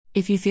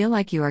If you feel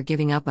like you are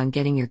giving up on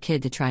getting your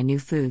kid to try new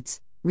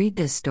foods, read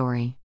this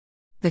story.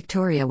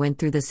 Victoria went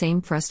through the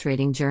same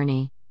frustrating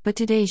journey, but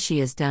today she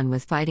is done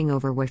with fighting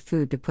over what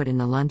food to put in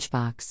the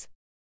lunchbox.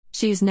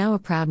 She is now a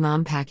proud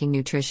mom packing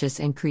nutritious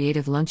and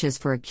creative lunches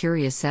for a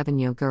curious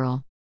 7-year-old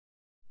girl.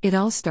 It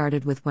all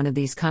started with one of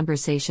these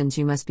conversations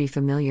you must be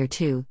familiar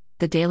to,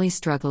 the daily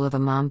struggle of a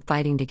mom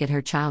fighting to get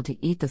her child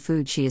to eat the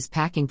food she is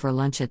packing for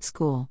lunch at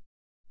school.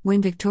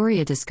 When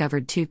Victoria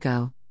discovered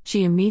Teuko,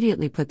 she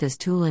immediately put this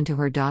tool into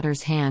her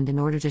daughter's hand in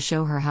order to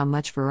show her how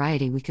much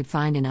variety we could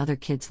find in other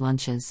kids'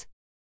 lunches.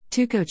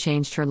 Teuko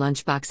changed her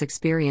lunchbox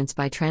experience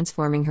by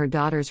transforming her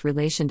daughter's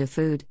relation to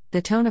food,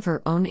 the tone of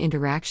her own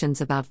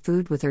interactions about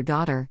food with her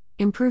daughter,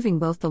 improving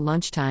both the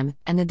lunchtime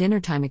and the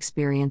dinnertime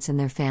experience in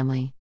their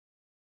family.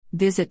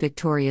 Visit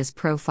Victoria's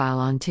profile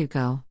on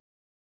Teuko.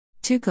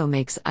 Teuko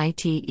makes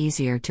it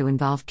easier to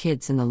involve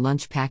kids in the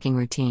lunch packing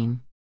routine.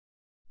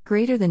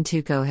 Greater than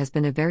Teuko has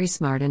been a very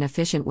smart and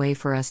efficient way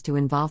for us to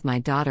involve my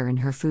daughter in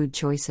her food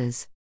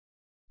choices.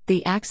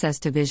 The access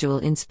to visual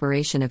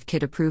inspiration of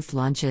kid-approved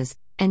lunches,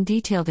 and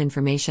detailed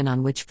information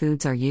on which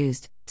foods are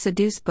used,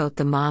 seduce both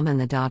the mom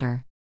and the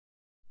daughter.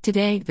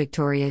 Today,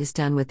 Victoria is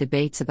done with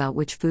debates about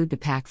which food to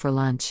pack for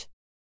lunch.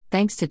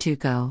 Thanks to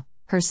Teuko,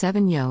 her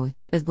 7-year-old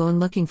is one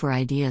looking for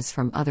ideas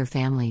from other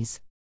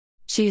families.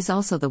 She is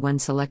also the one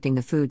selecting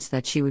the foods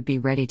that she would be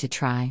ready to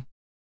try.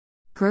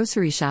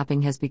 Grocery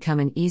shopping has become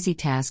an easy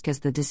task as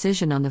the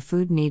decision on the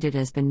food needed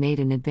has been made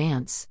in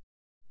advance.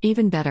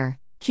 Even better,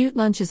 cute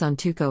lunches on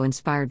Teuko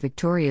inspired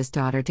Victoria's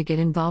daughter to get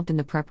involved in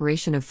the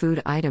preparation of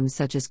food items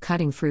such as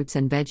cutting fruits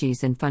and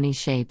veggies in funny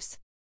shapes.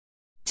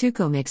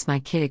 Teuko makes my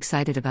kid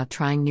excited about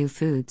trying new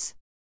foods.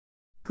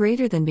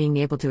 Greater than being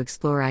able to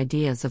explore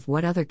ideas of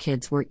what other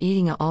kids were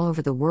eating all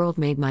over the world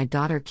made my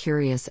daughter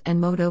curious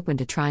and more open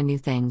to try new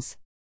things.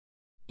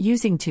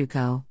 Using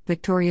Teuko,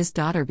 Victoria's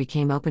daughter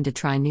became open to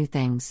try new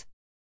things.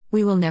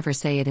 We will never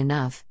say it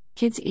enough,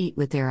 kids eat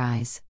with their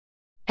eyes.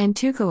 And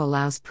Teuko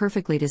allows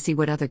perfectly to see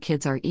what other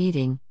kids are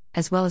eating,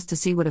 as well as to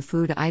see what a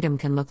food item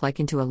can look like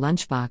into a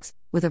lunchbox,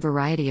 with a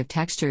variety of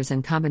textures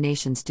and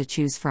combinations to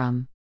choose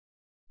from.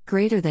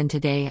 Greater than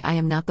today, I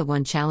am not the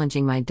one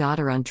challenging my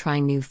daughter on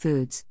trying new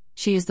foods,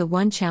 she is the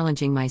one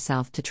challenging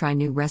myself to try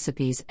new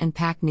recipes and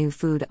pack new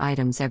food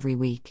items every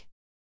week.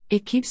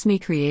 It keeps me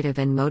creative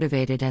and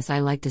motivated as I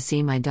like to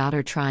see my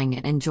daughter trying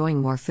and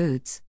enjoying more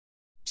foods.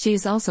 She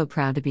is also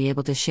proud to be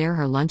able to share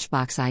her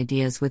lunchbox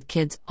ideas with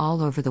kids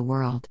all over the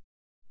world.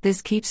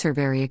 This keeps her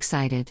very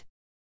excited.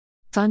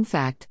 Fun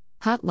fact,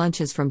 hot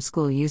lunches from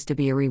school used to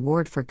be a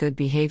reward for good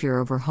behavior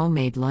over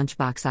homemade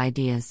lunchbox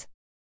ideas.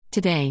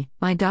 Today,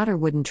 my daughter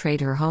wouldn't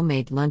trade her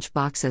homemade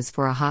lunchboxes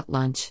for a hot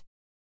lunch.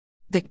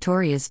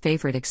 Victoria's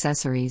favorite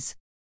accessories.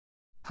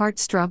 Heart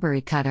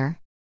strawberry cutter.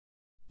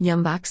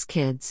 Yumbox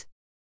Kids.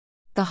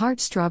 The Heart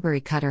strawberry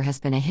cutter has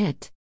been a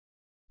hit.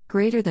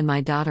 Greater than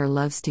my daughter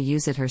loves to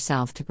use it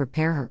herself to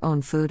prepare her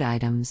own food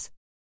items.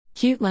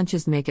 Cute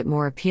lunches make it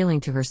more appealing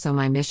to her, so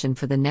my mission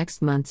for the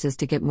next months is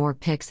to get more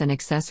pics and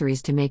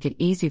accessories to make it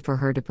easy for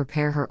her to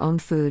prepare her own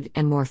food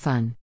and more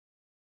fun.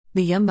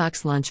 The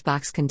Yumbox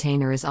lunchbox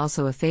container is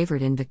also a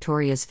favorite in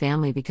Victoria's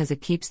family because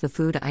it keeps the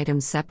food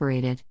items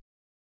separated.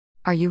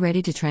 Are you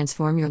ready to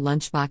transform your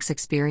lunchbox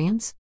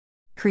experience?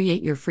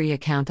 Create your free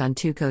account on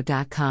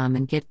Teuko.com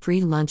and get free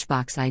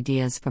lunchbox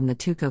ideas from the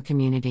Teuko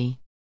community.